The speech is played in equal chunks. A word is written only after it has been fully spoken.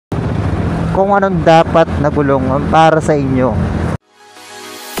kung anong dapat na gulong para sa inyo.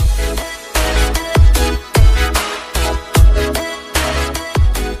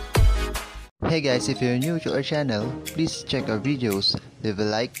 Hey guys, if you're new to our channel, please check our videos, leave a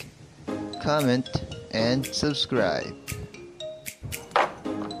like, comment, and subscribe.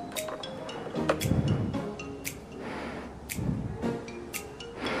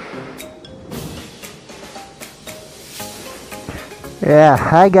 Yeah,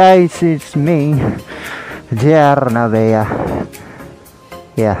 hi guys, it's me, JR Navea.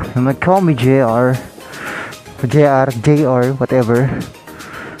 Yeah, you might call me JR, whatever.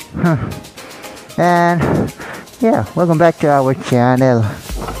 And yeah, welcome back to our channel.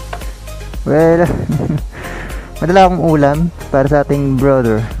 Well, madala akong ulam para sa ating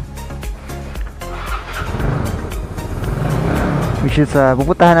brother, which is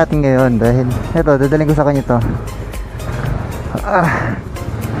pupuntahan natin ngayon dahil ito, dadaling ko sa kanya to.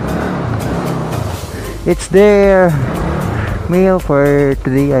 It's their meal for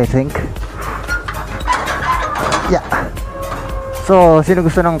today, I think. Yeah. So, sino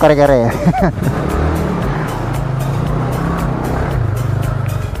gusto ng kare-kare?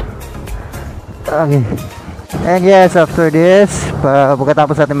 Okay. And yes, after this,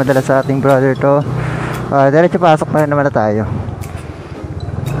 pagkatapos natin madala sa ating brother to, diretso pasok na naman na tayo.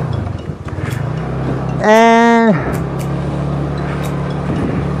 And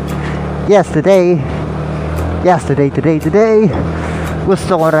yes, today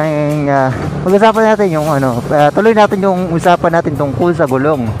gusto ko rin mag-usapan natin yung tuloy natin yung usapan natin tungkol sa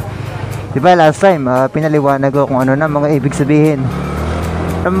gulong. Diba last time pinaliwanag ko kung ano na mga ibig sabihin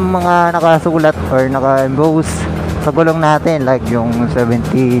ng mga nakasulat or naka-emboss sa gulong natin, like yung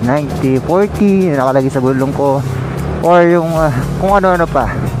 70, 90, 40 nakalagay sa gulong ko, or yung kung ano-ano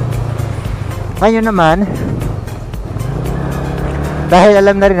pa. Ngayon naman, dahil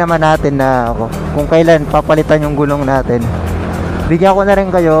alam na rin naman natin na kung kailan papalitan yung gulong natin, bigyan ko na rin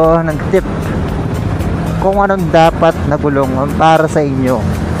kayo ng tip kung anong dapat na gulong para sa inyo.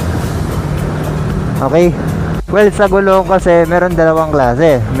 Okay? Well, sa gulong kasi meron dalawang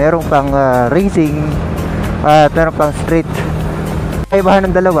klase. Meron pang racing at meron pang street.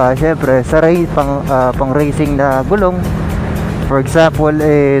 Kaibahan ng dalawa, syempre sa pang racing na gulong, for example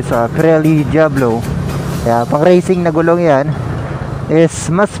is Pirelli Diablo. Kaya pang racing na gulong yan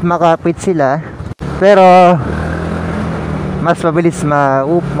is mas makapit sila, pero mas mabilis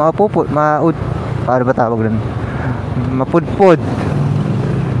paano ba tawag doon? Mapudpod.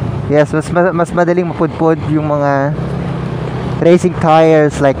 Yes, mas madaling mapudpod yung mga racing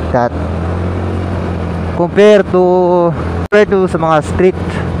tires like that compared to sa mga street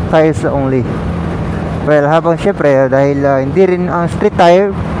tires only. Well, habang syempre dahil hindi rin ang street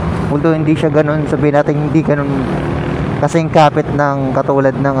tire, although hindi siya ganun, sabihin natin hindi ganun kasing kapit ng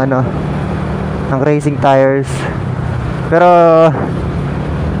katulad ng ng racing tires, pero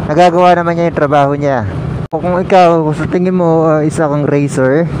nagagawa naman niya yung trabaho niya. Kung ikaw sa tingin mo isa kang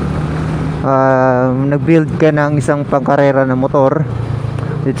racer, nag-build ka ng isang pangkarera na motor,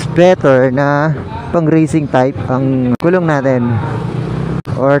 it's better na pang racing type ang gulong natin.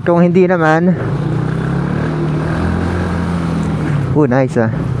 Or kung hindi naman, nice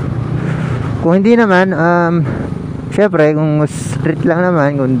kung hindi naman, syempre kung street lang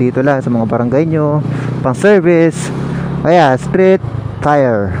naman, kung dito lang sa mga barangay nyo, pang service, street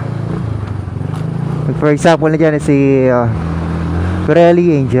tire. For example na dyan si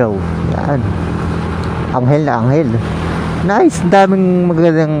Pirelli Angel. Yan, Anghel na Anghel. Nice, daming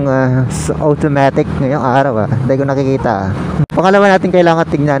magandang automatic ngayong araw hindi ko nakikita. Pangalawa natin kailangan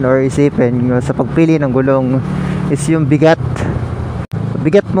tingnan or isipin sa pagpili ng gulong is yung bigat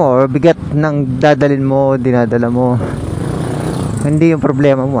mo or bigat ng dadalin mo, dinadala mo. Hindi yung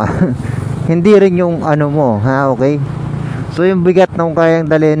problema mo hindi rin yung mo okay. So yung bigat na kayang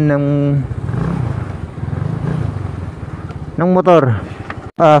dalhin ng motor,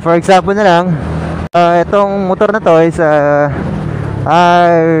 for example na lang, itong motor na to is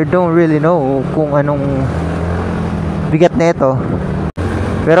I don't really know kung anong bigat na ito,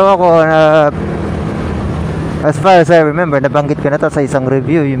 pero ako as far as I remember, nabanggit ko na to sa isang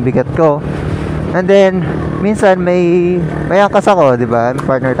review yung bigat ko. And then minsan may angkas ako, diba? May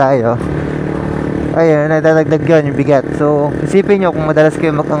partner tayo, ayun, nadadagdag yun yung bigat. So isipin nyo kung madalas kayo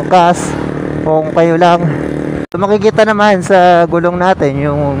mag-angkas o kung kayo lang. So makikita naman sa gulong natin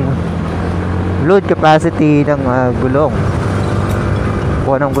yung load capacity ng gulong,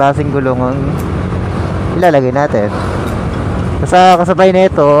 kung anong klaseng gulong ang ilalagay natin. Kasabay na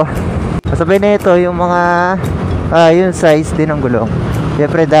ito yung mga yung size din ng gulong.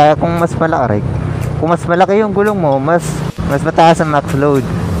 Siyempre kung mas malaki yung gulong mo, mas mataas ang max load.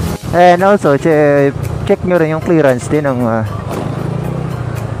 And also, check nyo rin yung clearance din ng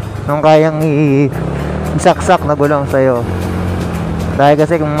nung kayang isaksak na gulong sa'yo. Dahil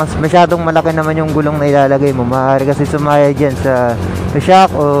kasi kung mas masyadong malaki naman yung gulong na ilalagay mo, maaari kasi sumaya dyan sa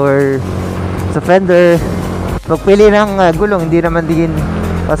shock or sa fender. Pagpili ng gulong, hindi naman din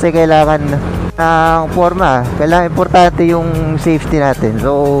kasi kailangan ng forma. Kailangan importante yung safety natin.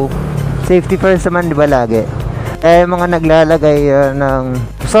 So, safety first naman, di ba lagi? Mga naglalagay ng...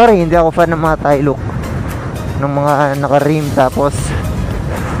 Sorry, hindi ako fan ng mga tie look. Ng mga naka-rim tapos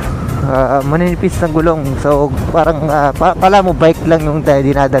maninipis ng gulong. So, parang pala mo bike lang yung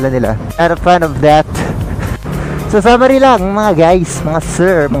dinadala nila. Not a fan of that. So, summary lang mga guys, mga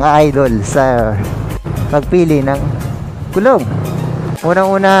sir, mga idol sa pagpili ng gulong.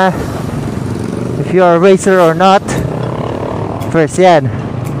 Unang-una, if you are a racer or not, first yan.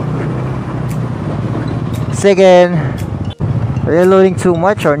 Second, are you loading too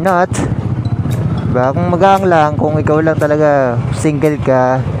much or not? Diba? Kung magaang lang, kung ikaw lang talaga single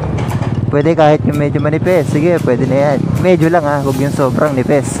ka, pwede kahit yung medyo manipis. Sige, pwede na yan. Medyo lang huwag yung sobrang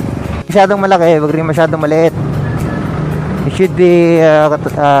nipis. Masyadong malaki, huwag rin masyadong maliit. It should be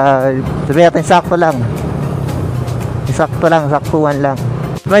sabi natin sakto lang. Saktuhan lang.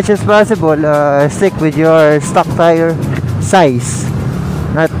 Much as possible, stick with your stock tire size,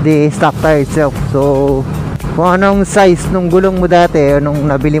 not the stock tire itself. So, kung anong size nung gulong mo dati, nung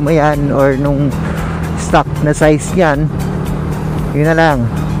nabili mo yan, or nung stock na size yan, yun na lang.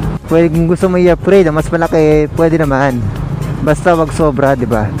 Pwede kung gusto mo i-upgrade na mas malaki, pwede naman. Basta wag sobra, di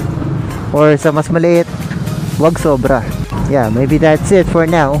ba? Or sa mas maliit, wag sobra. Yeah, maybe that's it for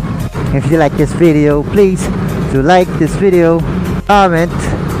now. If you like this video, please do like this video, comment,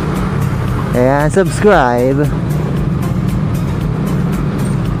 and subscribe.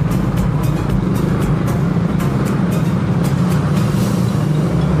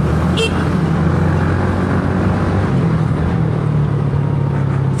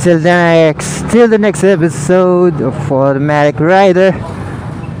 Till the next episode of Automatic Rider.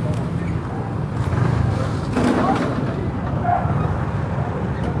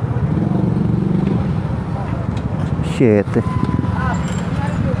 Shit.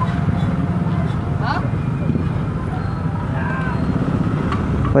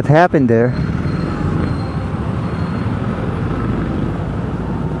 What happened there?